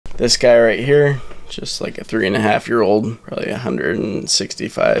This guy right here, just like a 3.5-year-old, probably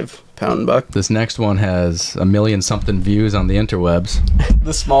 165-pound buck. This next one has 1 million something views on the interwebs.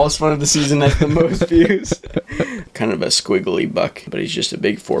 The smallest one of the season has the most views. Kind of a squiggly buck, but he's just a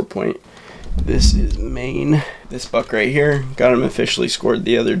big 4-point. This is Maine. This buck right here, got him officially scored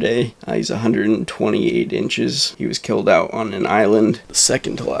the other day. He's 128 inches. He was killed out on an island. The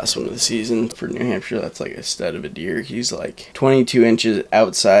second to last one of the season for New Hampshire. That's like a stud of a deer. He's like 22 inches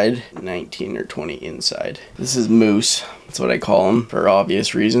outside, 19 or 20 inside. This is Moose. That's what I call him for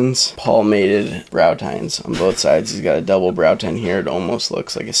obvious reasons. Palmated brow tines on both sides. He's got a double brow tine here. It almost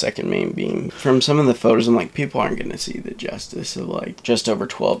looks like a second main beam. From some of the photos, I'm like, people aren't going to see the justice of like just over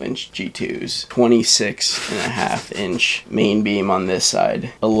 12-inch G2s, 26.5-inch main beam on this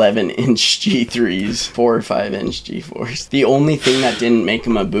side, 11-inch G3s, 4 or 5-inch G4s. The only thing that didn't make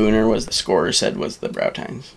him a booner was the scorer said was the brow tines.